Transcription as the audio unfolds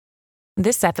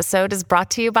This episode is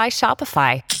brought to you by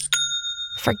Shopify.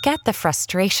 Forget the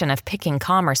frustration of picking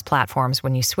commerce platforms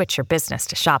when you switch your business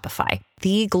to Shopify,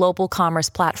 the global commerce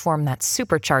platform that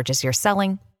supercharges your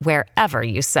selling wherever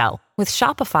you sell. With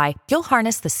Shopify, you'll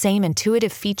harness the same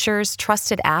intuitive features,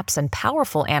 trusted apps, and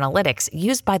powerful analytics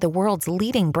used by the world's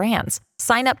leading brands.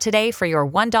 Sign up today for your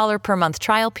 $1 per month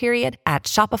trial period at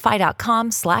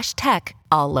shopify.com/tech,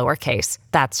 all lowercase.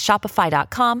 That's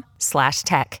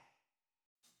shopify.com/tech.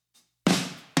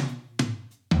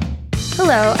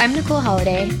 Hello, I'm Nicole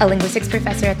Holliday, a linguistics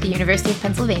professor at the University of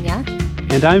Pennsylvania.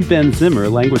 And I'm Ben Zimmer,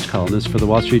 language columnist for the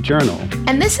Wall Street Journal.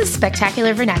 And this is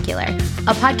Spectacular Vernacular,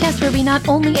 a podcast where we not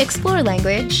only explore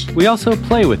language, we also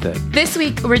play with it. This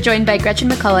week, we're joined by Gretchen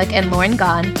McCulloch and Lauren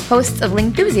Gahn, hosts of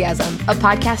Lingthusiasm, a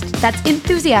podcast that's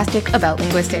enthusiastic about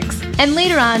linguistics. And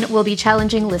later on, we'll be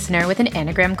challenging listener with an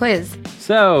anagram quiz.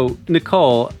 So,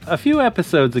 Nicole, a few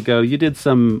episodes ago, you did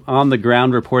some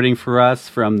on-the-ground reporting for us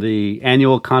from the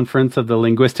annual conference of the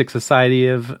Linguistic Society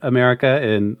of America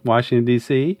in Washington,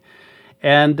 D.C.,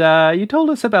 and you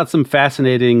told us about some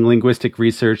fascinating linguistic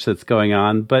research that's going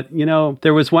on. But,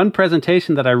 there was one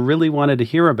presentation that I really wanted to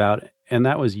hear about, and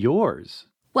that was yours.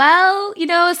 Well,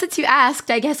 since you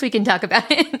asked, I guess we can talk about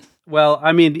it. Well,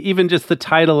 I mean, even just the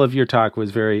title of your talk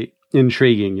was very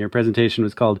intriguing. Your presentation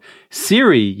was called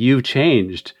Siri, You've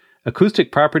Changed: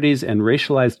 Acoustic Properties and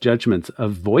Racialized Judgments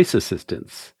of Voice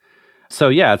Assistants. So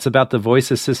yeah, it's about the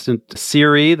voice assistant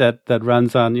Siri that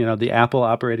runs on, the Apple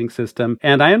operating system.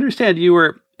 And I understand you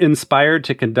were inspired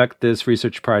to conduct this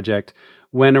research project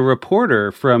when a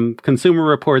reporter from Consumer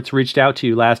Reports reached out to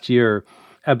you last year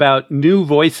about new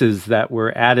voices that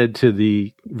were added to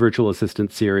the virtual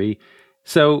assistant Siri.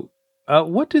 So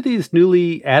what do these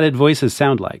newly added voices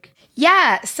sound like?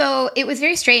 Yeah, so it was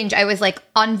very strange. I was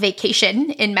on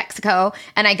vacation in Mexico,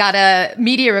 and I got a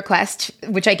media request,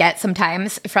 which I get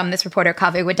sometimes from this reporter,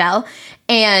 Kaveh Waddell,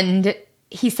 and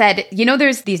he said,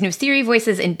 there's these new Siri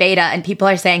voices in beta, and people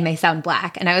are saying they sound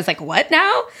Black. And I was like, what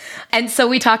now? And so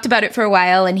we talked about it for a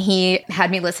while, and he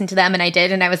had me listen to them, and I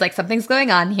did, and I was like, something's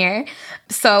going on here.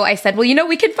 So I said, well,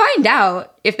 we can find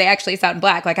out if they actually sound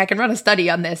Black. I can run a study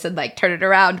on this and turn it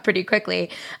around pretty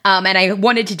quickly. And I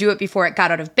wanted to do it before it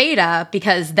got out of beta,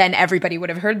 because then everybody would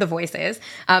have heard the voices.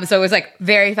 So it was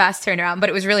very fast turnaround, but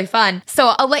it was really fun.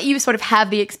 So I'll let you sort of have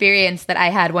the experience that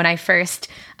I had when I first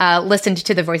listened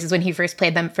to the voices when he first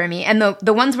played them for me. And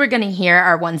the ones we're going to hear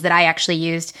are ones that I actually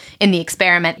used in the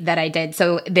experiment that I did.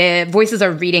 So the voices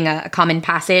are reading a common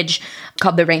passage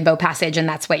called the Rainbow Passage, and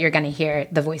that's what you're going to hear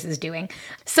the voices doing.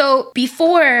 So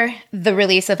before the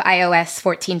release of iOS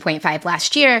 14.5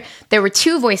 last year, there were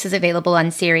two voices available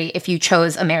on Siri if you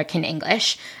chose American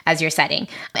English as your setting.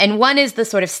 And one is the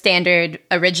sort of standard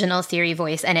original Siri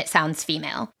voice, and it sounds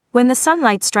female. When the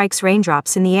sunlight strikes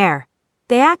raindrops in the air,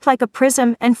 they act like a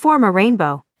prism and form a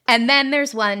rainbow. And then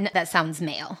there's one that sounds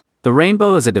male. The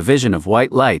rainbow is a division of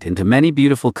white light into many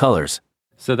beautiful colors.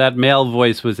 So that male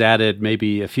voice was added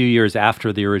maybe a few years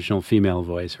after the original female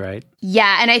voice, right?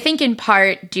 Yeah, and I think in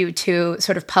part due to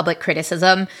sort of public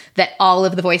criticism that all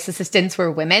of the voice assistants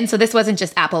were women. So this wasn't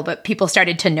just Apple, but people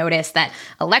started to notice that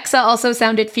Alexa also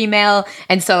sounded female.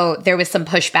 And so there was some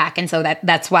pushback. And so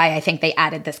that's why I think they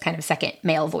added this kind of second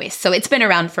male voice. So it's been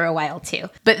around for a while too.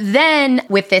 But then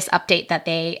with this update that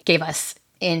they gave us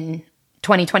in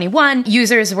 2021,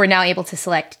 users were now able to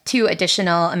select two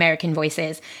additional American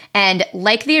voices. And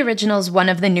like the originals, one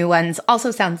of the new ones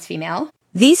also sounds female.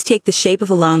 These take the shape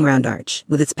of a long round arch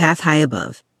with its path high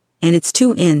above, and its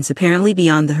two ends apparently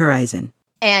beyond the horizon.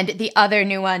 And the other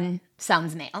new one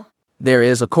sounds male. There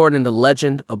is, according to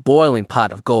legend, a boiling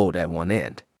pot of gold at one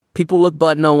end. People look,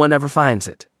 but no one ever finds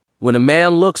it. When a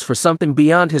man looks for something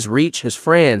beyond his reach, his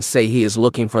friends say he is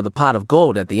looking for the pot of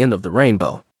gold at the end of the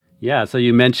rainbow. Yeah, so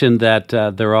you mentioned that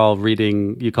they're all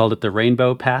reading, you called it the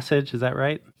Rainbow Passage, is that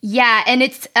right? Yeah, and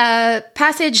it's a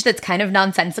passage that's kind of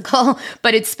nonsensical,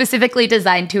 but it's specifically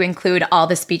designed to include all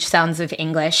the speech sounds of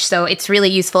English. So it's really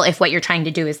useful if what you're trying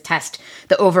to do is test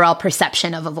the overall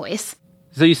perception of a voice.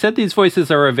 So you said these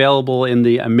voices are available in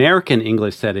the American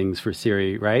English settings for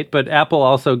Siri, right? But Apple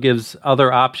also gives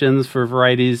other options for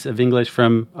varieties of English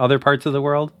from other parts of the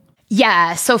world?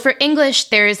 Yeah, so for English,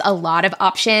 there's a lot of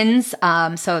options.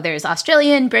 So there's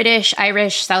Australian, British,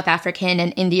 Irish, South African,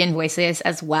 and Indian voices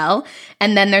as well.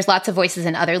 And then there's lots of voices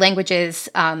in other languages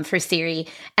for Siri.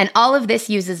 And all of this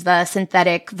uses the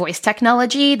synthetic voice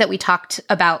technology that we talked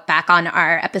about back on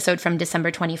our episode from December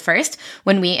 21st,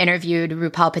 when we interviewed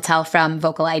Rupal Patel from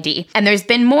Vocal ID. And there's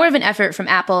been more of an effort from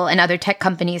Apple and other tech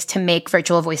companies to make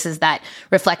virtual voices that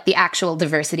reflect the actual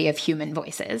diversity of human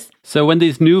voices. So when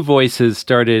these new voices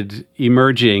started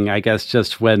emerging, I guess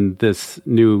just when this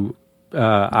new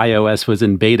iOS was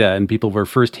in beta and people were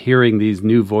first hearing these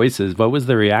new voices, what was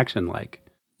the reaction like?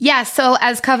 Yeah, so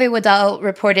as Kaveh Waddell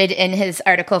reported in his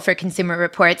article for Consumer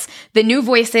Reports, the new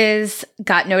voices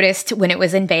got noticed when it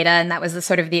was in beta, and that was the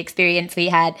sort of the experience we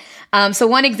had. So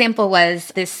one example was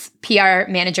this PR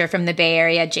manager from the Bay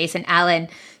Area, Jason Allen,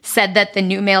 said that the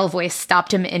new male voice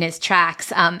stopped him in his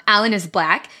tracks. Allen is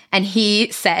Black, and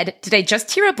he said, "Did I just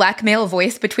hear a Black male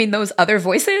voice between those other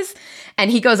voices?"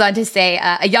 And he goes on to say,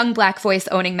 a young Black voice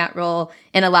owning that role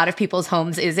in a lot of people's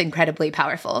homes is incredibly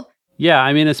powerful. Yeah,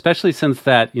 I mean, especially since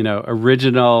that,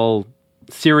 original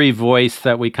Siri voice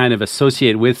that we kind of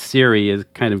associate with Siri is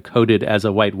kind of coded as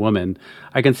a white woman.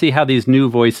 I can see how these new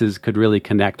voices could really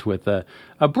connect with a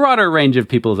broader range of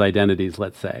people's identities,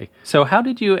 let's say. So how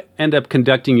did you end up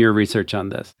conducting your research on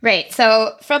this? Right.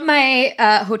 So from my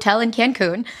hotel in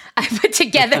Cancun, I put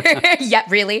together,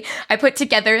 I put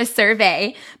together a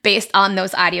survey based on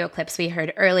those audio clips we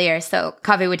heard earlier. So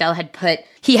Kaveh Waddell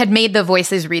had made the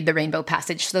voices read the Rainbow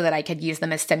Passage so that I could use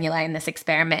them as stimuli in this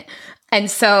experiment. And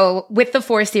so with the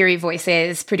 4 Siri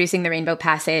voices producing the Rainbow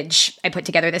Passage, I put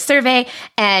together the survey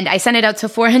and I sent it out to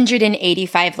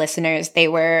 485 listeners. They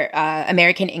were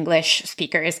American English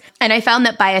speakers. And I found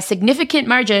that by a significant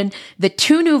margin, the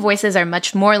 2 new voices are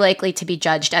much more likely to be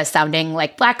judged as sounding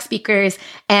like Black speakers,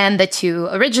 and the 2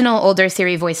 original older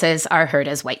Siri voices are heard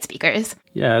as white speakers.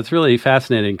 Yeah, it's really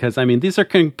fascinating because, these are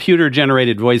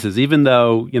computer-generated voices, even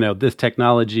though, this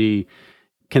technology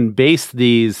can base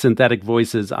these synthetic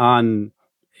voices on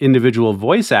individual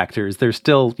voice actors, they're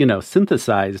still,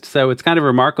 synthesized. So it's kind of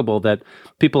remarkable that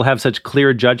people have such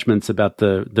clear judgments about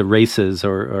the races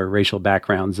or racial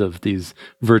backgrounds of these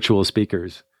virtual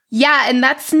speakers. Yeah, and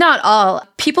that's not all.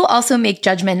 People also make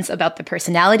judgments about the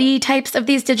personality types of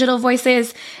these digital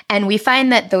voices, and we find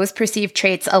that those perceived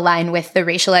traits align with the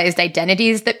racialized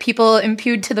identities that people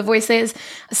impute to the voices.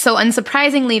 So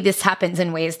unsurprisingly, this happens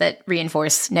in ways that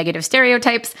reinforce negative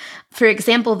stereotypes. For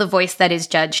example, the voice that is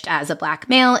judged as a Black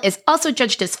male is also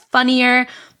judged as funnier,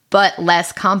 but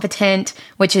less competent,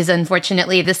 which is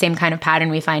unfortunately the same kind of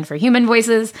pattern we find for human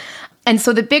voices. And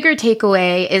so the bigger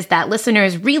takeaway is that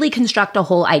listeners really construct a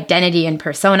whole identity and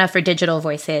persona for digital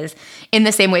voices in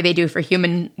the same way they do for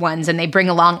human ones. And they bring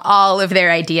along all of their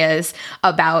ideas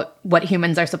about what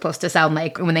humans are supposed to sound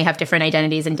like when they have different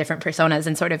identities and different personas,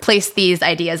 and sort of place these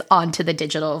ideas onto the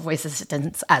digital voice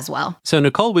assistants as well. So,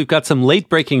 Nicole, we've got some late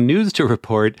breaking news to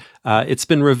report. It's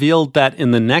been revealed that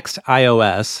in the next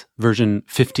iOS, version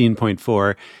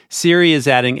 15.4, Siri is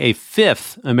adding a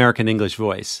 5th American English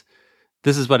voice.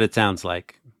 This is what it sounds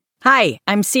like. Hi,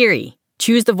 I'm Siri.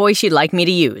 Choose the voice you'd like me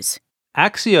to use.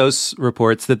 Axios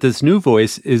reports that this new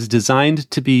voice is designed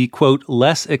to be, quote,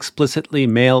 less explicitly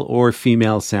male or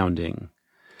female sounding.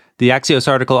 The Axios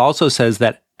article also says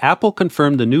that Apple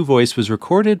confirmed the new voice was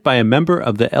recorded by a member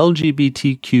of the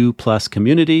LGBTQ+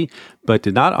 community, but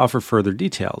did not offer further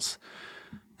details.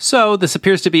 So this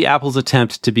appears to be Apple's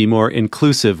attempt to be more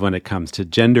inclusive when it comes to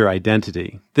gender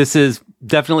identity. This is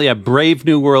definitely a brave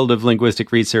new world of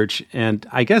linguistic research, and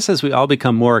I guess as we all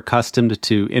become more accustomed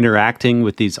to interacting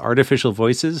with these artificial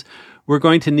voices, we're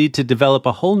going to need to develop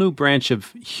a whole new branch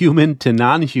of human to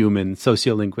non-human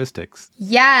sociolinguistics.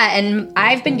 Yeah, and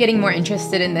I've been getting more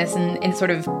interested in this in sort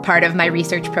of part of my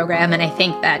research program, and I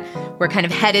think that we're kind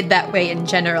of headed that way in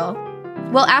general.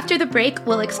 Well, after the break,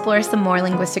 we'll explore some more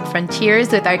linguistic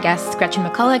frontiers with our guests Gretchen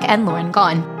McCulloch and Lauren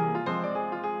Gawne.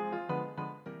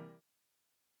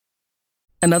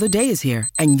 Another day is here,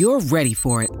 and you're ready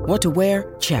for it. What to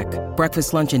wear? Check.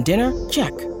 Breakfast, lunch, and dinner?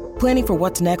 Check. Planning for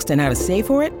what's next and how to save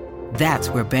for it? That's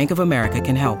where Bank of America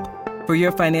can help. For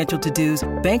your financial to-dos,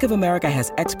 Bank of America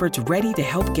has experts ready to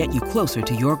help get you closer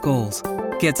to your goals.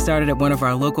 Get started at one of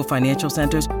our local financial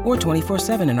centers or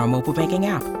 24/7 in our mobile banking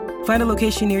app. Find a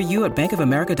location near you at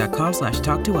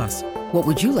bankofamerica.com/talktous. What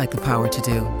would you like the power to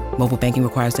do? Mobile banking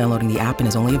requires downloading the app and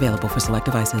is only available for select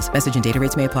devices. Message and data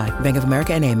rates may apply. Bank of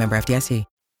America NA, member FDIC.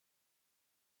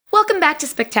 Welcome back to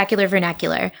Spectacular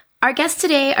Vernacular. Our guests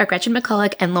today are Gretchen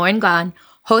McCulloch and Lauren Gawne,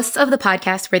 hosts of the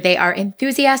podcast where they are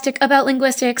enthusiastic about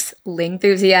linguistics,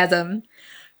 Lingthusiasm.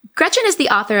 Gretchen is the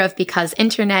author of Because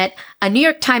Internet, a New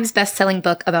York Times bestselling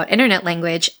book about internet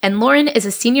language, and Lauren is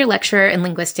a senior lecturer in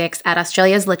linguistics at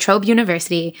Australia's La Trobe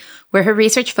University, where her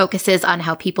research focuses on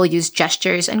how people use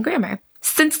gestures and grammar.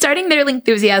 Since starting their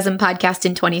Lingthusiasm podcast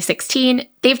in 2016,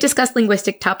 they've discussed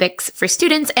linguistic topics for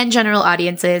students and general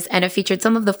audiences and have featured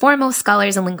some of the foremost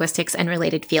scholars in linguistics and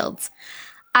related fields.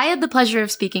 I had the pleasure of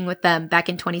speaking with them back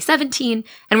in 2017,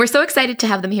 and we're so excited to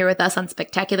have them here with us on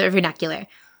Spectacular Vernacular.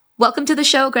 Welcome to the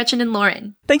show, Gretchen and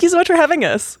Lauren. Thank you so much for having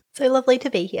us. So lovely to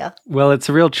be here. Well, it's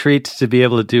a real treat to be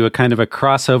able to do a kind of a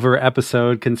crossover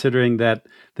episode, considering that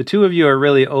the two of you are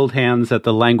really old hands at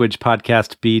the language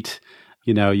podcast beat.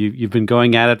 You know, you've been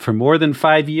going at it for more than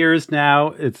 5 years now.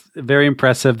 It's very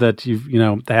impressive that you've,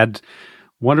 had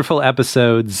wonderful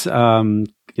episodes,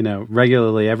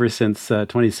 regularly ever since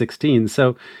 2016.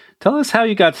 So tell us how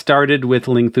you got started with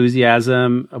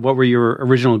Lingthusiasm. What were your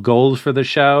original goals for the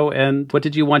show? And what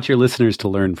did you want your listeners to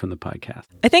learn from the podcast?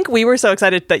 I think we were so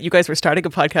excited that you guys were starting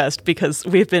a podcast because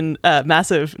we've been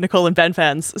massive Nicole and Ben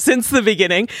fans since the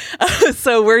beginning.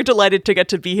 So we're delighted to get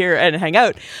to be here and hang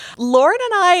out. Lauren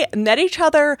and I met each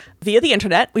other via the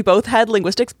internet. We both had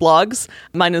linguistics blogs.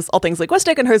 Mine is All Things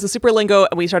Linguistic and hers is Superlingo.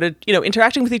 And we started,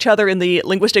 interacting with each other in the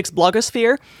linguistics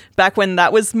blogosphere back when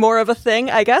that was more of a thing,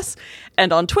 I guess.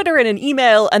 And on Twitter and an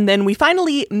email, and then we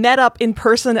finally met up in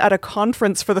person at a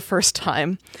conference for the first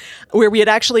time, where we had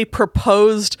actually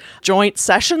proposed joint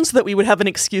sessions so that we would have an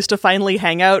excuse to finally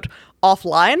hang out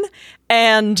offline.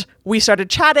 And we started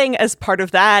chatting as part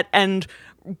of that, and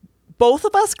both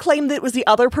of us claimed that it was the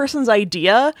other person's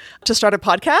idea to start a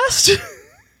podcast.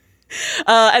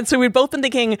 And so we'd both been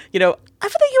thinking, I've been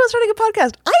thinking about starting a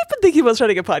podcast. I've been thinking about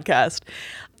starting a podcast.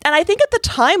 And I think at the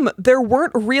time, there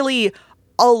weren't really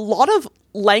a lot of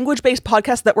language-based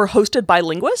podcasts that were hosted by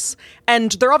linguists,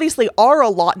 and there obviously are a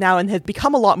lot now and have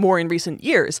become a lot more in recent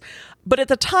years. But at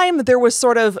the time, there was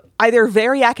sort of either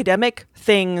very academic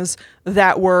things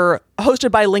that were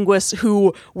hosted by linguists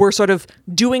who were sort of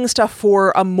doing stuff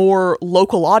for a more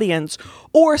local audience,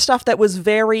 or stuff that was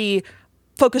very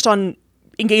focused on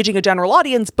engaging a general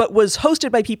audience, but was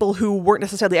hosted by people who weren't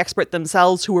necessarily expert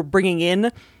themselves, who were bringing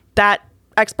in that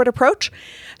expert approach.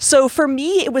 So for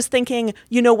me, it was thinking,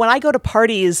 when I go to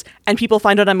parties and people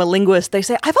find out I'm a linguist, they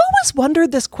say, I've always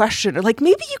wondered this question, or like,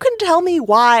 maybe you can tell me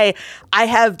why I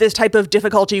have this type of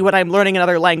difficulty when I'm learning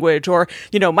another language, or,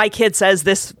 my kid says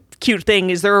this cute thing,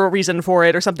 is there a reason for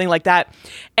it, or something like that.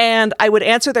 And I would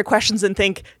answer their questions and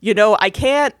think, I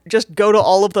can't just go to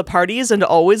all of the parties and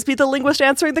always be the linguist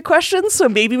answering the questions. So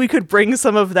maybe we could bring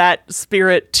some of that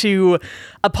spirit to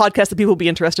a podcast that people would be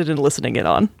interested in listening in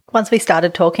on. Once we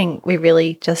started talking, we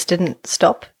really just didn't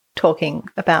stop talking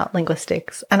about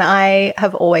linguistics. And I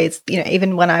have always,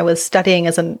 even when I was studying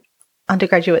as an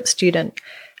undergraduate student,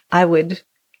 I would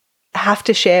have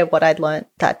to share what I'd learned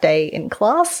that day in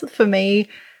class. For me,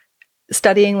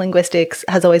 studying linguistics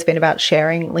has always been about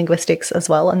sharing linguistics as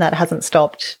well, and that hasn't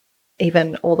stopped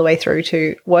even all the way through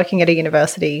to working at a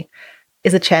university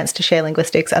is a chance to share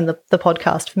linguistics, and the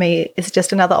podcast for me is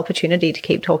just another opportunity to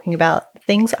keep talking about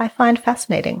things I find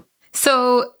fascinating.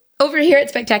 So over here at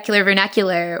Spectacular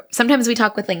Vernacular, sometimes we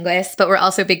talk with linguists, but we're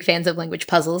also big fans of language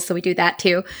puzzles, so we do that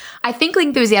too. I think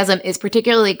Lingthusiasm is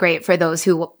particularly great for those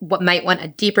who might want a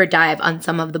deeper dive on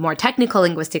some of the more technical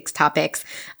linguistics topics.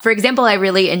 For example, I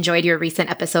really enjoyed your recent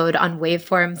episode on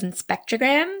waveforms and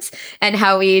spectrograms and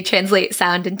how we translate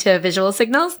sound into visual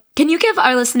signals. Can you give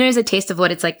our listeners a taste of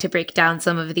what it's like to break down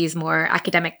some of these more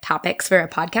academic topics for a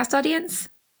podcast audience?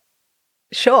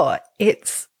 Sure.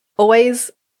 It's always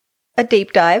a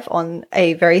deep dive on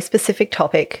a very specific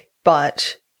topic,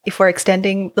 but if we're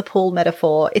extending the pool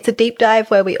metaphor, it's a deep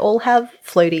dive where we all have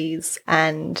floaties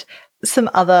and some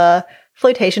other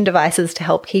flotation devices to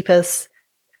help keep us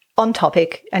on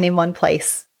topic and in one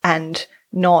place and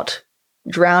not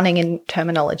drowning in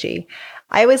terminology.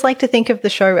 I always like to think of the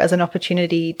show as an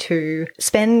opportunity to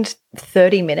spend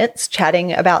 30 minutes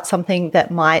chatting about something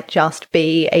that might just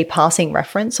be a passing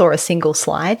reference or a single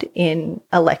slide in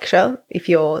a lecture. If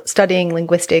you're studying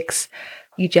linguistics,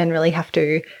 you generally have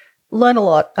to learn a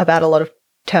lot about a lot of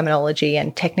terminology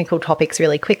and technical topics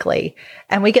really quickly.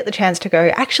 And we get the chance to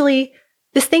go, actually,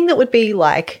 this thing that would be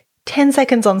like 10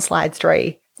 seconds on slide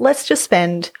 3, let's just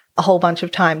spend a whole bunch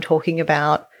of time talking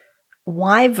about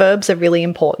why verbs are really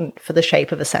important for the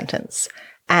shape of a sentence.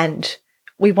 And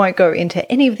we won't go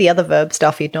into any of the other verb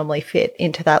stuff you'd normally fit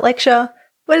into that lecture.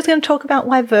 We're just going to talk about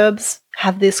why verbs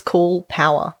have this cool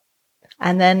power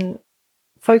and then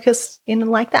focus in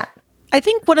like that. I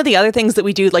think one of the other things that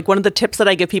we do, like one of the tips that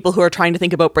I give people who are trying to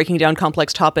think about breaking down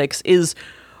complex topics is,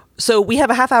 so we have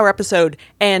a half-hour episode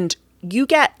and you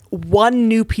get one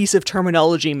new piece of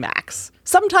terminology max.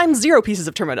 Sometimes 0 pieces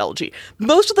of terminology.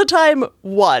 Most of the time,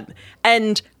 1.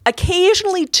 And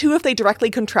occasionally 2 if they directly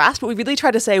contrast, but we really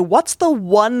try to say, what's the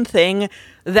one thing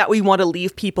that we want to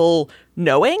leave people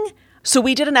knowing? So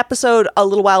we did an episode a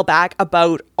little while back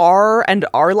about R and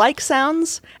R-like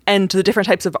sounds and the different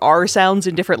types of R sounds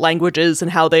in different languages and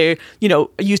how they,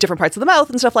 use different parts of the mouth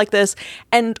and stuff like this.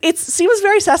 And it seems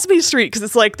very Sesame Street because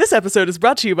it's like, this episode is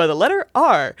brought to you by the letter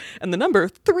R and the number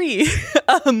 3.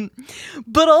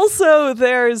 But also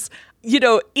there's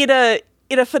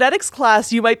in a phonetics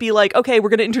class, you might be like, okay, we're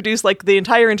going to introduce like the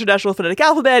entire International Phonetic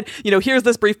Alphabet. Here's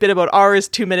this brief bit about R's,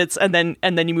 2 minutes, and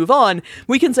then you move on.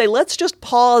 We can say, let's just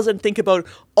pause and think about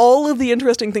all of the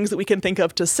interesting things that we can think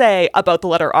of to say about the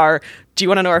letter R. Do you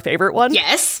want to know our favorite one?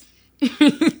 Yes.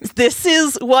 This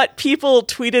is what people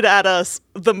tweeted at us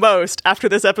the most after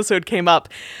this episode came up.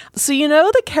 So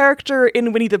the character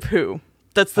in Winnie the Pooh?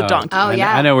 That's the donkey. Oh,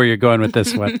 yeah. I know where you're going with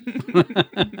this one.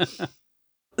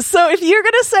 So if you're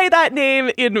going to say that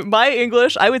name in my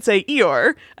English, I would say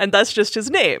Eeyore, and that's just his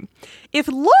name. If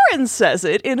Lauren says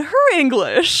it in her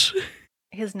English...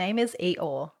 His name is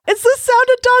Eeyore. It's the sound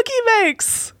a donkey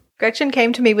makes! Gretchen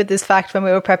came to me with this fact when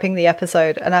we were prepping the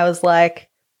episode, and I was like,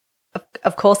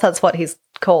 of course that's what he's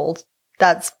called.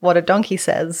 That's what a donkey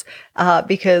says.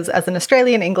 Because as an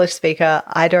Australian English speaker,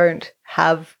 I don't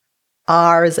have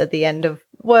R's at the end of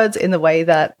words in the way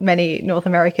that many North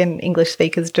American English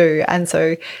speakers do. And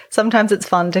so sometimes it's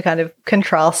fun to kind of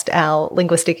contrast our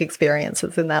linguistic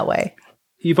experiences in that way.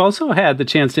 You've also had the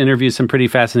chance to interview some pretty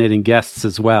fascinating guests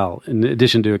as well, in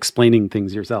addition to explaining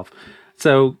things yourself.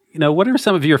 So, what are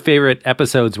some of your favorite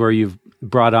episodes where you've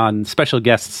brought on special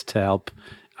guests to help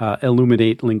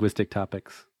illuminate linguistic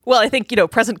topics? Well, I think,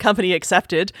 present company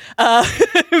accepted,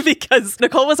 because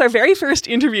Nicole was our very first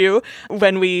interview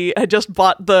when we had just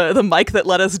bought the mic that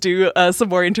let us do some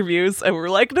more interviews. And we were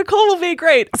like, Nicole will be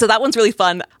great. So that one's really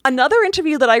fun. Another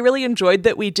interview that I really enjoyed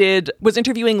that we did was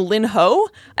interviewing Lynn Ho.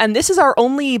 And this is our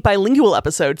only bilingual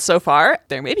episode so far.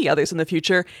 There may be others in the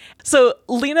future. So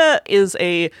Lena is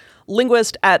a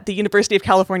linguist at the University of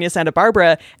California, Santa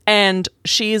Barbara, and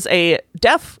she's a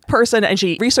deaf person, and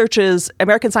she researches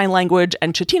American Sign Language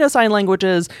and Chitino Sign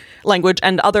language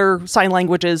and other sign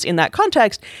languages in that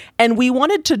context. And we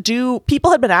wanted to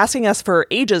people had been asking us for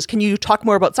ages, can you talk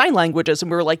more about sign languages?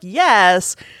 And we were like,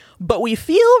 yes, but we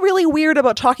feel really weird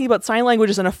about talking about sign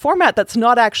languages in a format that's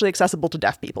not actually accessible to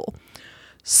deaf people.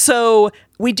 So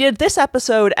we did this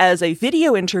episode as a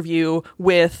video interview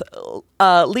with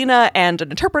Lena and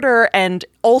an interpreter, and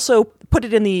also put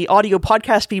it in the audio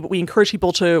podcast feed, but we encourage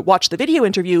people to watch the video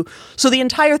interview. So the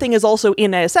entire thing is also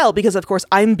in ASL because, of course,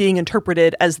 I'm being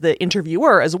interpreted as the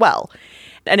interviewer as well.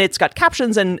 And it's got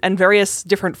captions and various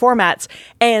different formats.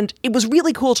 And it was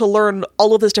really cool to learn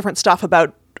all of this different stuff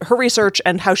about her research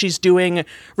and how she's doing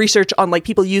research on like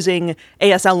people using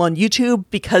ASL on YouTube,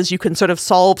 because you can sort of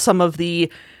solve some of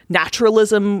the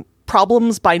naturalism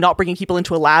problems by not bringing people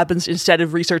into a lab instead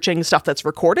of researching stuff that's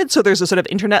recorded. So there's a sort of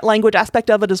internet language aspect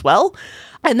of it as well.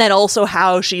 And then also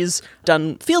how she's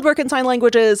done fieldwork in sign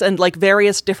languages and like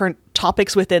various different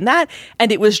topics within that.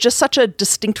 And it was just such a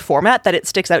distinct format that it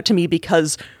sticks out to me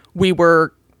because we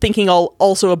were thinking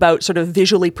also about sort of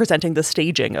visually presenting the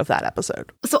staging of that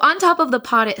episode. So on top of the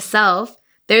pod itself,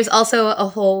 there's also a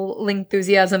whole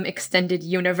Lingthusiasm extended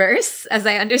universe, as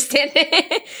I understand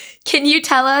it. Can you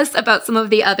tell us about some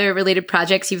of the other related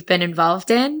projects you've been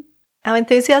involved in? Our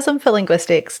enthusiasm for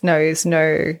linguistics knows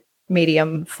no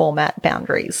medium format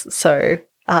boundaries. So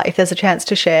if there's a chance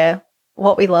to share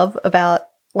what we love about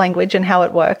language and how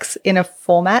it works in a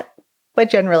format, we're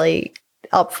generally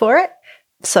up for it.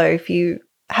 So if you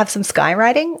have some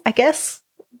skywriting, I guess,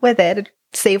 we're there to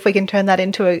see if we can turn that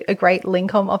into a great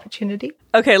Lincom opportunity.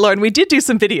 Okay, Lauren, we did do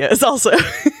some videos also.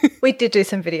 We did do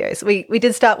some videos. We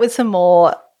did start with some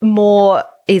more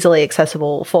easily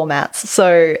accessible formats.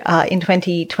 So in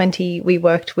 2020, we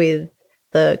worked with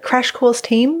the Crash Course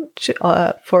team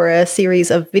for a series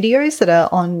of videos that are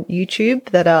on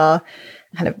YouTube that are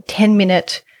kind of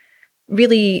 10-minute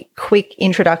really quick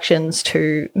introductions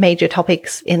to major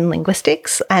topics in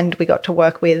linguistics. And we got to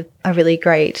work with a really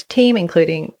great team,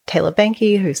 including Taylor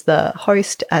Benke, who's the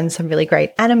host, and some really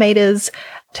great animators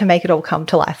to make it all come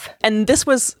to life. And this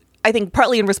was, I think,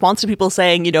 partly in response to people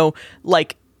saying,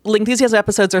 like, Lingthusiasm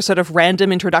episodes are sort of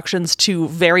random introductions to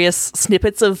various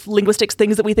snippets of linguistics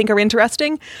things that we think are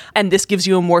interesting. And this gives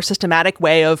you a more systematic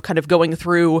way of kind of going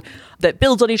through that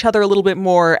builds on each other a little bit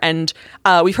more. And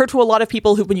we've heard from a lot of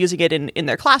people who've been using it in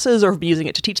their classes or have been using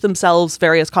it to teach themselves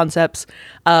various concepts,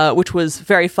 which was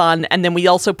very fun. And then we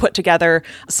also put together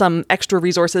some extra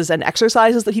resources and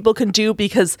exercises that people can do,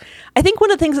 because I think one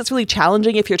of the things that's really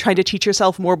challenging if you're trying to teach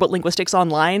yourself more about linguistics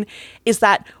online is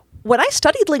that when I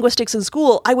studied linguistics in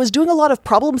school, I was doing a lot of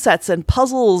problem sets and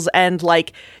puzzles and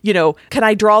like, can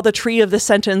I draw the tree of this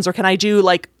sentence, or can I do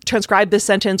like transcribe this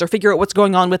sentence or figure out what's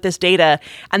going on with this data?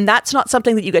 And that's not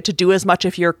something that you get to do as much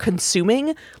if you're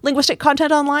consuming linguistic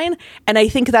content online. And I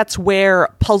think that's where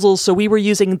puzzles, so we were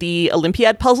using the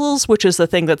Olympiad puzzles, which is the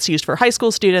thing that's used for high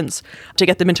school students to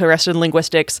get them interested in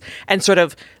linguistics, and sort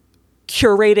of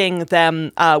curating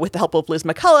them with the help of Liz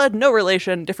McCullough, no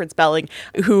relation, different spelling,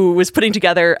 who was putting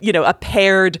together, a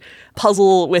paired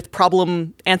puzzle with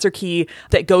problem answer key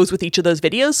that goes with each of those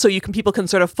videos. So people can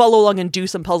sort of follow along and do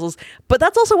some puzzles. But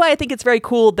that's also why I think it's very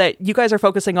cool that you guys are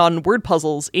focusing on word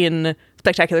puzzles in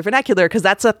Spectacular Vernacular, because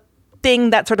that's a thing,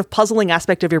 that sort of puzzling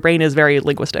aspect of your brain is very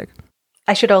linguistic.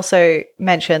 I should also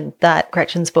mention that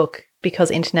Gretchen's book,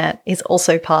 Because Internet, is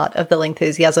also part of the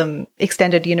Lingthusiasm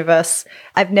extended universe.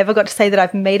 I've never got to say that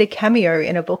I've made a cameo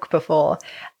in a book before,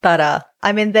 but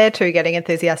I'm in there too, getting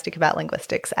enthusiastic about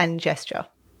linguistics and gesture.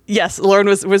 Yes, Lauren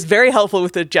was very helpful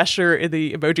with the gesture in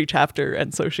the emoji chapter,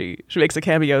 and so she makes a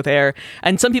cameo there.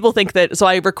 And some people think that, so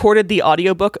I recorded the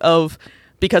audiobook of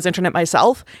Because Internet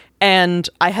myself, and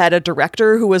I had a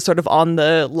director who was sort of on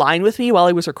the line with me while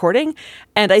I was recording,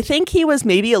 and I think he was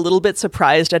maybe a little bit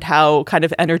surprised at how kind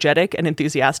of energetic and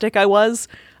enthusiastic I was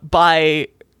by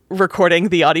recording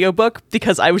the audiobook,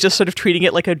 because I was just sort of treating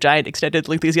it like a giant extended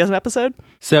Lingthusiasm episode.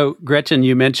 So, Gretchen,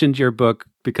 you mentioned your book,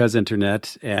 Because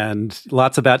Internet, and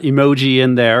lots about emoji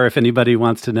in there. If anybody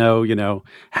wants to know,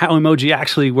 how emoji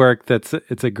actually work, it's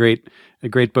a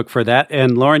great book for that.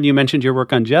 And Lauren, you mentioned your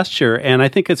work on gesture, and I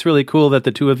think it's really cool that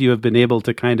the two of you have been able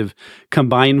to kind of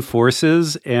combine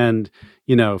forces and,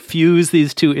 fuse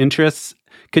these two interests.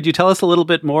 Could you tell us a little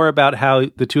bit more about how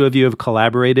the two of you have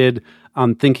collaborated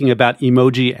on thinking about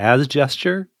emoji as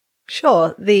gesture?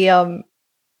 Sure. The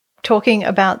talking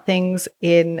about things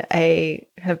in a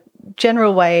kind of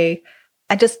general way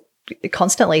and just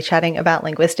constantly chatting about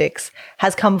linguistics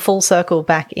has come full circle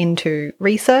back into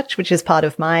research, which is part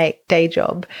of my day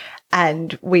job.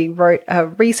 And we wrote a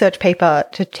research paper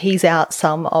to tease out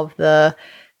some of the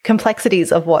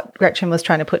complexities of what Gretchen was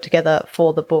trying to put together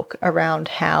for the book around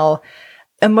how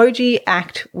emoji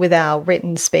act with our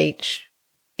written speech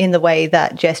in the way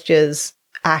that gestures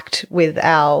act with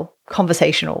our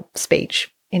conversational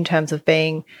speech, in terms of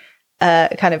being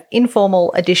a kind of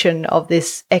informal addition of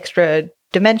this extra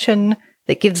dimension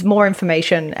that gives more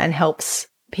information and helps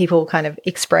people kind of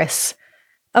express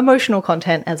emotional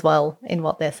content as well in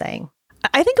what they're saying.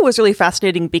 I think it was really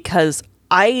fascinating because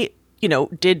I,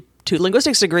 did 2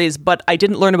 linguistics degrees, but I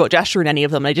didn't learn about gesture in any of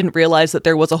them. I didn't realize that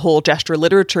there was a whole gesture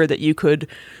literature that you could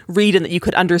read and that you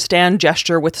could understand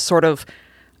gesture with sort of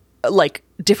like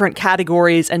different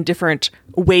categories and different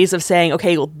ways of saying,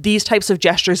 okay, well, these types of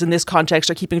gestures in this context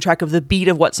are keeping track of the beat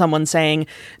of what someone's saying.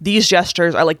 These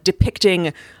gestures are like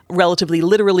depicting relatively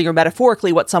literally or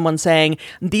metaphorically what someone's saying.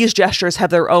 These gestures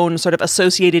have their own sort of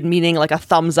associated meaning, like a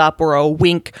thumbs up or a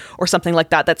wink or something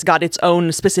like that, that's got its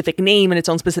own specific name and its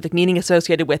own specific meaning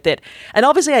associated with it. And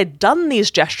obviously I'd done these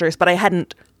gestures, but I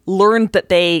hadn't learned that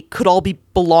they could all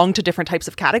belong to different types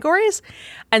of categories.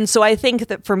 And so I think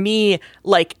that for me,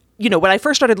 like, when I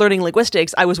first started learning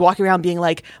linguistics, I was walking around being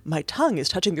like, my tongue is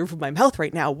touching the roof of my mouth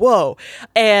right now. Whoa.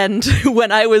 And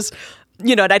when I was,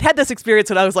 and I'd had this experience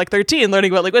when I was like 13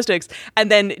 learning about linguistics. And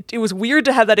then it was weird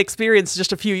to have that experience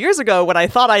just a few years ago when I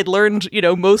thought I'd learned,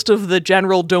 most of the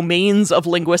general domains of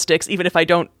linguistics, even if I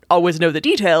don't always know the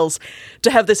details,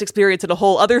 to have this experience in a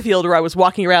whole other field where I was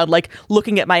walking around like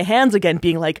looking at my hands again,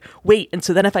 being like, wait, and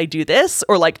so then if I do this,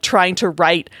 or like trying to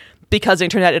write Because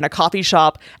Internet in a coffee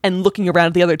shop and looking around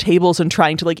at the other tables and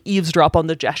trying to like eavesdrop on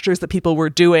the gestures that people were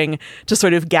doing to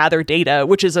sort of gather data,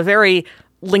 which is a very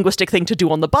linguistic thing to do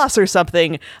on the bus or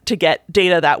something, to get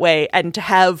data that way, and to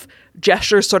have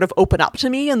gestures sort of open up to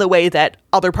me in the way that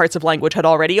other parts of language had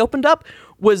already opened up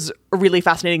was a really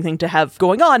fascinating thing to have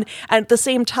going on. And at the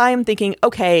same time thinking,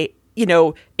 okay,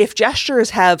 if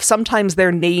gestures sometimes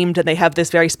they're named and they have this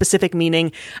very specific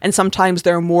meaning, and sometimes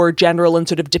they're more general and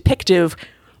sort of depictive,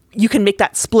 you can make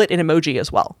that split in emoji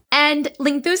as well. And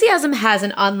Lingthusiasm has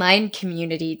an online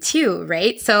community too,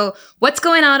 right? So what's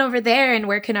going on over there, and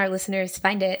where can our listeners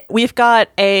find it? We've got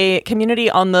a community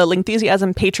on the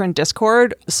Lingthusiasm patron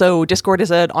Discord. So Discord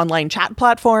is an online chat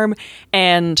platform,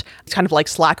 and it's kind of like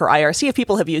Slack or IRC if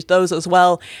people have used those as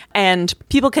well. And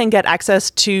people can get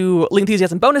access to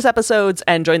Lingthusiasm bonus episodes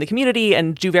and join the community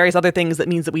and do various other things. That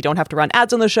means that we don't have to run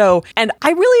ads on the show. And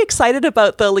I'm really excited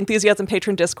about the Lingthusiasm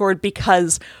patron Discord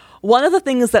because one of the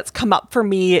things that's come up for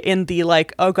me in the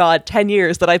 10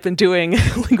 years that I've been doing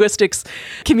linguistics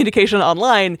communication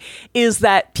online is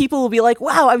that people will be like,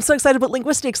 wow, I'm so excited about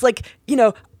linguistics, but I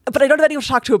don't have anyone to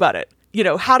talk to about it.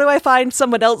 how do I find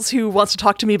someone else who wants to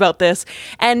talk to me about this?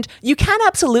 And you can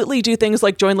absolutely do things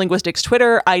like join Linguistics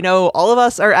Twitter. I know all of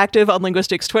us are active on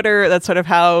Linguistics Twitter. That's sort of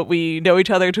how we know each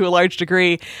other to a large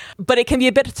degree. But it can be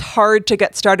a bit hard to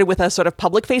get started with a sort of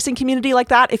public-facing community like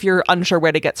that if you're unsure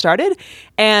where to get started.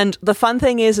 And the fun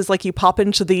thing is like you pop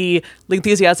into the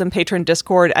Lingthusiasm patron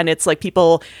Discord, and it's like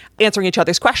people answering each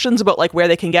other's questions about like where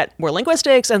they can get more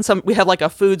linguistics. And we have like a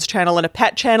foods channel and a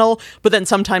pet channel, but then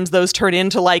sometimes those turn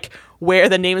into like where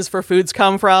the names for foods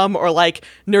come from, or like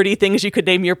nerdy things you could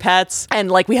name your pets.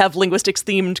 And like we have linguistics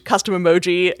themed custom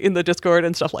emoji in the Discord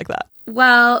and stuff like that.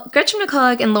 Well, Gretchen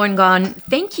McCulloch and Lauren Gawne,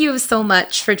 thank you so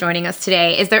much for joining us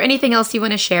today. Is there anything else you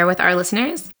want to share with our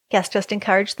listeners? Yes, just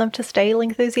encourage them to stay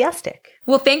Lingthusiastic.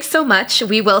 Well, thanks so much.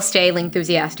 We will stay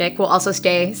Lingthusiastic. We'll also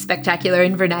stay spectacular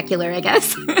and vernacular, I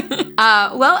guess.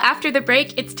 Well, after the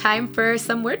break, it's time for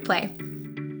some wordplay.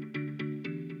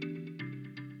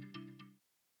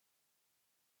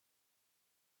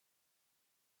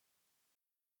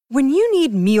 When you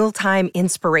need mealtime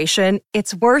inspiration,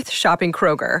 it's worth shopping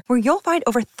Kroger, where you'll find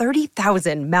over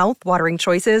 30,000 mouth-watering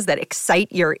choices that excite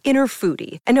your inner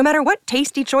foodie. And no matter what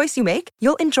tasty choice you make,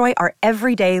 you'll enjoy our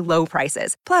everyday low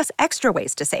prices, plus extra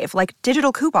ways to save, like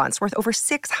digital coupons worth over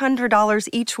 $600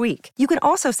 each week. You can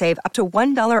also save up to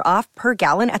 $1 off per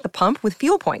gallon at the pump with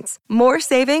fuel points. More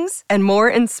savings and more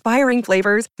inspiring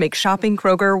flavors make shopping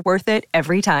Kroger worth it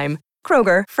every time.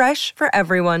 Kroger, fresh for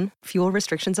everyone. Fuel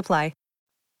restrictions apply.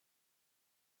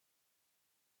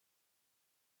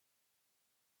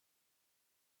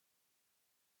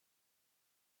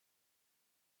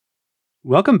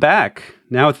 Welcome back.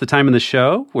 Now it's the time in the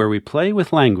show where we play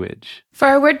with language. For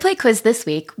our wordplay quiz this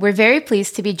week, we're very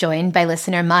pleased to be joined by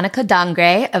listener Monica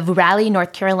Dongre of Raleigh,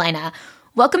 North Carolina.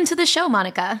 Welcome to the show,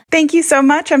 Monica. Thank you so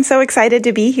much. I'm so excited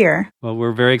to be here. Well,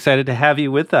 we're very excited to have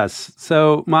you with us.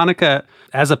 So, Monica,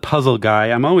 as a puzzle guy,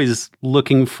 I'm always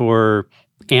looking for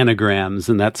anagrams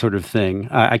and that sort of thing.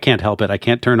 I can't help it. I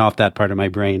can't turn off that part of my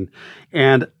brain.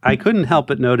 And I couldn't help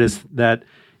but notice that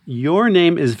your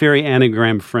name is very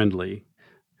anagram friendly.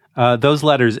 Those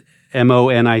letters,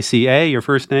 Monica, your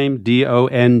first name,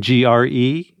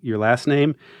 Dongre, your last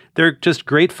name, they're just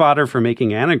great fodder for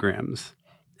making anagrams.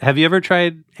 Have you ever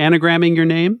tried anagramming your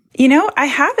name? I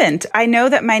haven't. I know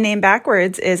that my name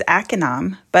backwards is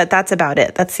Akinam, but that's about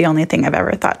it. That's the only thing I've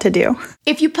ever thought to do.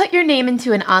 If you put your name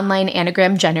into an online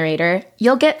anagram generator,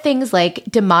 you'll get things like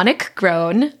demonic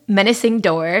groan, menacing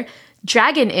door,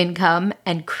 dragon income,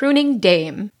 and crooning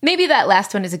dame. Maybe that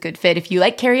last one is a good fit if you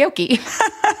like karaoke.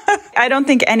 I don't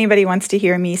think anybody wants to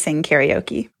hear me sing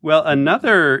karaoke. Well,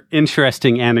 another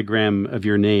interesting anagram of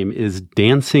your name is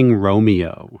Dancing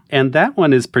Romeo. And that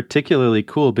one is particularly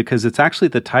cool because it's actually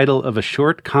the title of a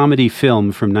short comedy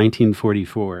film from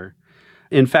 1944.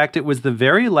 In fact, it was the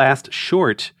very last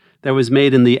short that was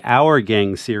made in the Our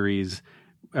Gang series,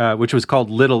 which was called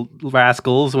Little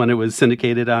Rascals when it was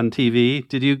syndicated on TV.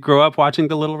 Did you grow up watching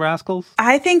The Little Rascals?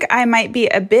 I think I might be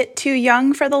a bit too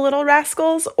young for The Little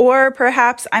Rascals, or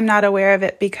perhaps I'm not aware of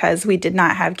it because we did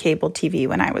not have cable TV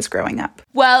when I was growing up.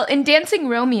 Well, in Dancing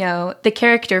Romeo, the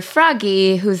character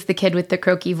Froggy, who's the kid with the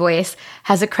croaky voice,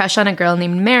 has a crush on a girl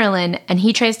named Marilyn, and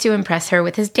he tries to impress her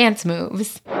with his dance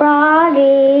moves.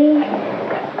 Froggy.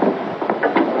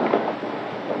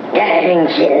 Dang,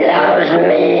 she loves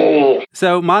me.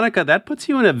 So, Monica, that puts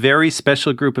you in a very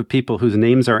special group of people whose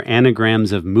names are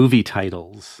anagrams of movie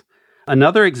titles.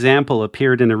 Another example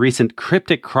appeared in a recent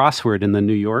cryptic crossword in The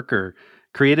New Yorker,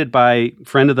 created by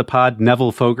friend of the pod,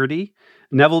 Neville Fogarty.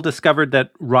 Neville discovered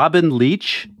that Robin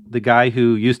Leach, the guy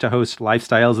who used to host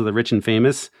Lifestyles of the Rich and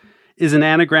Famous, is an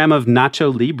anagram of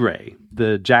Nacho Libre,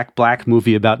 the Jack Black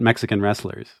movie about Mexican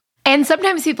wrestlers. And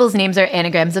sometimes people's names are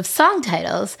anagrams of song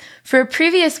titles. For a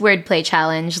previous wordplay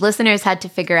challenge, listeners had to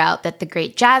figure out that the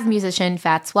great jazz musician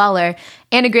Fats Waller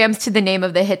anagrams to the name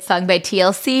of the hit song by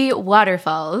TLC,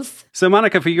 Waterfalls. So,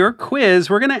 Monica, for your quiz,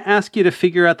 we're going to ask you to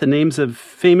figure out the names of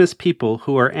famous people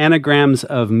who are anagrams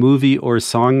of movie or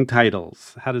song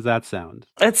titles. How does that sound?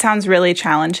 It sounds really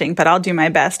challenging, but I'll do my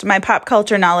best. My pop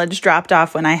culture knowledge dropped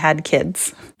off when I had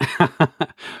kids.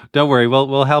 Don't worry,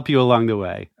 we'll help you along the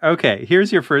way. Okay,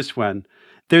 here's your first one.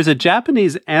 There's a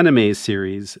Japanese anime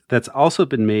series that's also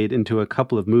been made into a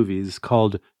couple of movies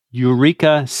called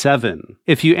Eureka 7.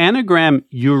 If you anagram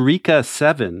Eureka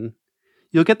 7,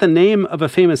 you'll get the name of a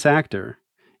famous actor.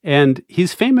 And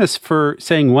he's famous for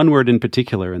saying one word in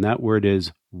particular, and that word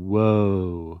is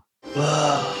whoa.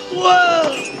 Whoa!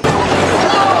 Whoa!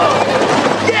 Whoa!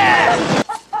 Yeah!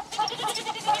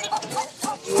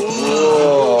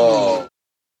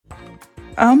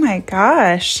 Oh my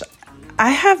gosh. I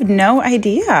have no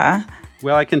idea.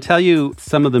 Well, I can tell you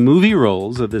some of the movie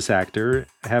roles of this actor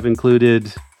have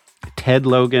included Ted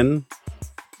Logan,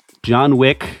 John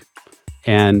Wick,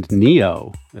 and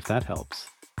Neo, if that helps.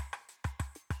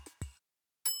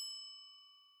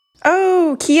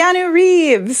 Oh, Keanu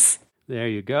Reeves. There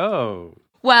you go.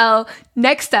 Well,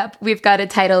 next up, we've got a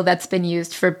title that's been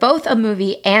used for both a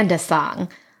movie and a song.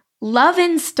 Love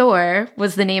in Store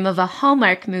was the name of a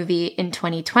Hallmark movie in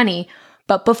 2020,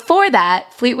 but before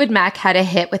that, Fleetwood Mac had a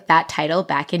hit with that title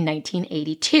back in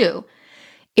 1982.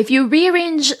 If you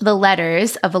rearrange the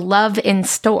letters of Love in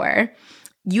Store,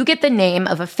 you get the name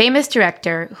of a famous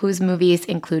director whose movies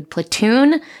include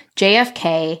Platoon,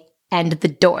 JFK, and The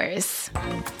Doors.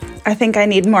 I think I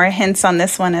need more hints on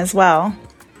this one as well.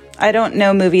 I don't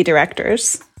know movie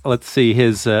directors. Let's see.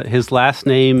 His last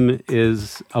name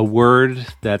is a word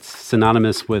that's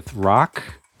synonymous with rock.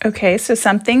 Okay, so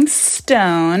something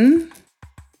Stone.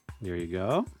 There you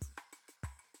go.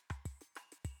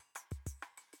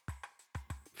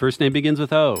 First name begins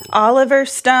with O. Oliver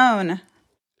Stone.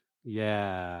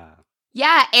 Yeah.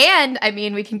 Yeah, and I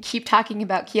mean, we can keep talking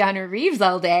about Keanu Reeves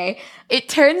all day. It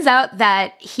turns out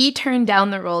that he turned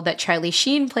down the role that Charlie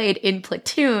Sheen played in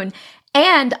Platoon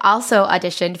and also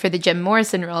auditioned for the Jim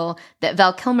Morrison role that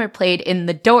Val Kilmer played in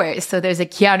The Doors. So there's a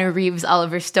Keanu Reeves,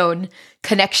 Oliver Stone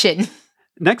connection.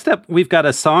 Next up, we've got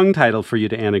a song title for you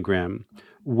to anagram.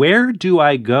 Where Do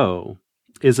I Go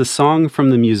is a song from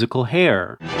the musical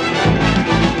Hair.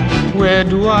 Where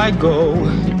do I go?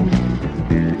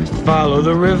 Follow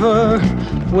the river.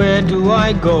 Where do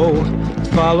I go?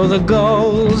 Follow the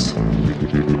gulls.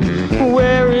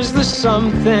 Where is the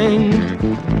something?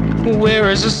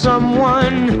 Where is the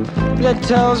someone that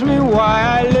tells me why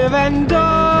I live and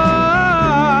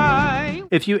die?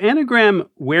 If you anagram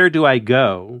Where Do I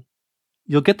Go,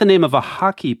 you'll get the name of a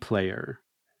hockey player.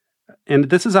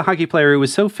 And this is a hockey player who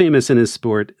was so famous in his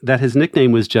sport that his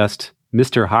nickname was just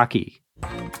Mr. Hockey.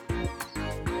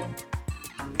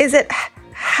 Is it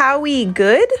Howie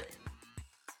Good?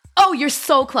 Oh, you're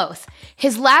so close.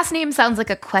 His last name sounds like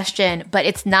a question, but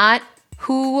it's not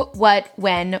who, what,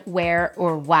 when, where,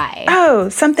 or why. Oh,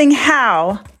 something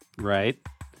Howe. Right.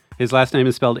 His last name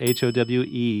is spelled Howe.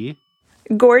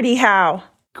 Gordie Howe.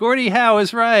 Gordie Howe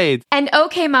is right. And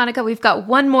okay, Monica, we've got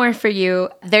one more for you.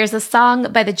 There's a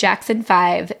song by the Jackson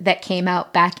 5 that came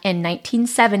out back in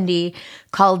 1970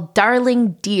 called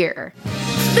Darling Dear.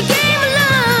 The game of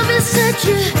love is such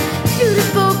a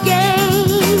beautiful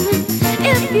game.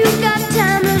 If you've got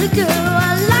time, little girl,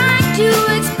 I'd like to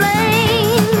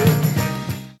explain.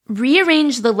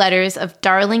 Rearrange the letters of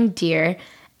Darling Dear,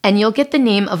 and you'll get the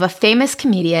name of a famous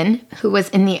comedian who was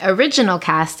in the original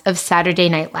cast of Saturday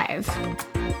Night Live.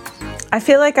 I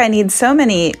feel like I need so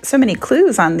many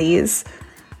clues on these.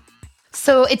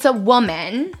 So it's a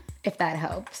woman, if that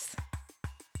helps.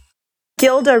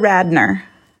 Gilda Radner.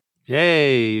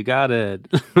 Yay, you got it.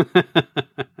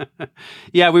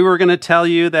 Yeah, we were going to tell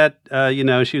you that,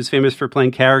 she was famous for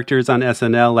playing characters on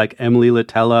SNL like Emily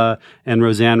Litella and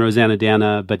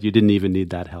Rosanna, but you didn't even need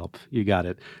that help. You got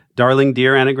it. Darling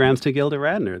Dear anagrams to Gilda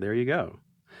Radner. There you go.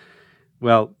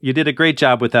 Well, you did a great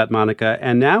job with that, Monica.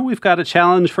 And now we've got a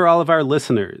challenge for all of our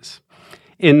listeners.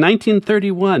 In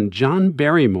 1931, John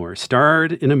Barrymore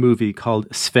starred in a movie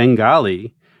called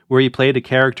Svengali, where he played a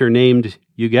character named,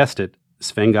 you guessed it,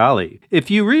 Svengali. If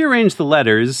you rearrange the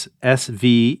letters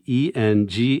Svengali,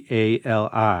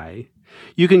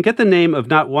 you can get the name of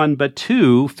not one but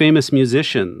two famous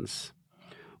musicians.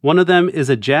 One of them is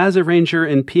a jazz arranger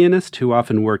and pianist who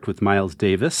often worked with Miles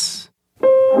Davis.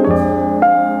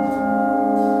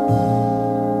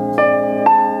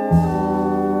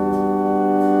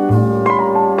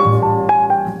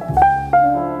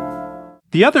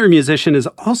 The other musician is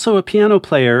also a piano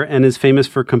player and is famous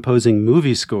for composing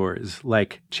movie scores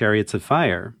like Chariots of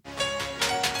Fire.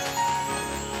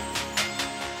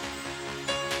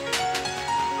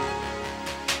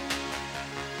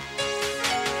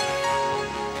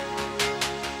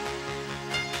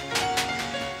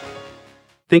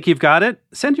 Think you've got it?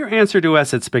 Send your answer to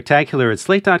us at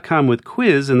spectacular@slate.com with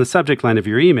quiz in the subject line of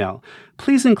your email.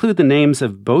 Please include the names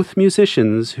of both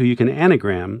musicians who you can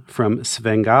anagram from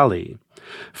Svengali.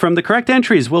 From the correct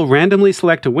entries, we'll randomly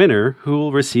select a winner who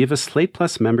will receive a Slate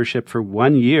Plus membership for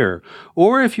 1 year.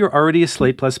 Or if you're already a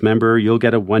Slate Plus member, you'll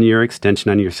get a 1-year extension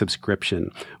on your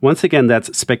subscription. Once again,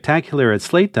 that's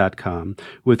spectacular@slate.com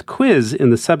with quiz in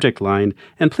the subject line.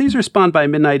 And please respond by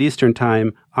midnight Eastern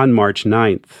Time on March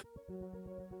 9th.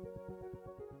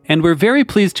 And we're very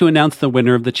pleased to announce the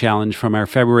winner of the challenge from our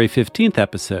February 15th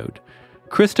episode.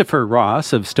 Christopher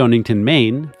Ross of Stonington,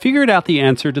 Maine, figured out the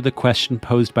answer to the question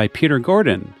posed by Peter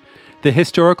Gordon. The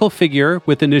historical figure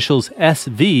with initials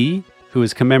SV who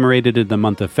is commemorated in the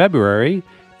month of February,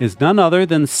 is none other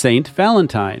than Saint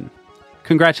Valentine.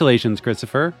 Congratulations,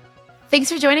 Christopher.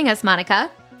 Thanks for joining us,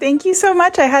 Monica. Thank you so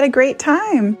much. I had a great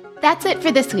time. That's it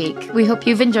for this week. We hope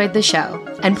you've enjoyed the show.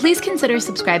 And please consider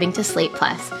subscribing to Slate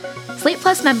Plus. Slate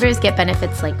Plus members get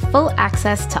benefits like full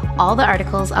access to all the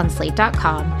articles on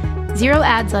Slate.com, 0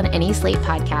 ads on any Slate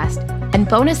podcast, and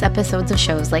bonus episodes of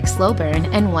shows like Slow Burn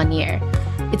and 1 Year.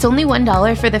 It's only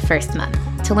 $1 for the first month.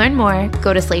 To learn more,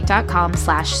 go to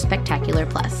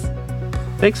slate.com/spectacularplus.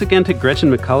 Thanks again to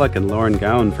Gretchen McCulloch and Lauren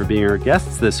Gowan for being our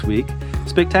guests this week.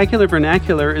 Spectacular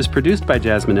Vernacular is produced by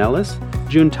Jasmine Ellis.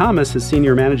 June Thomas is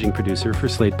senior managing producer for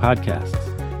Slate Podcasts.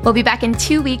 We'll be back in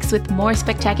 2 weeks with more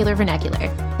Spectacular Vernacular.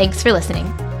 Thanks for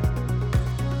listening.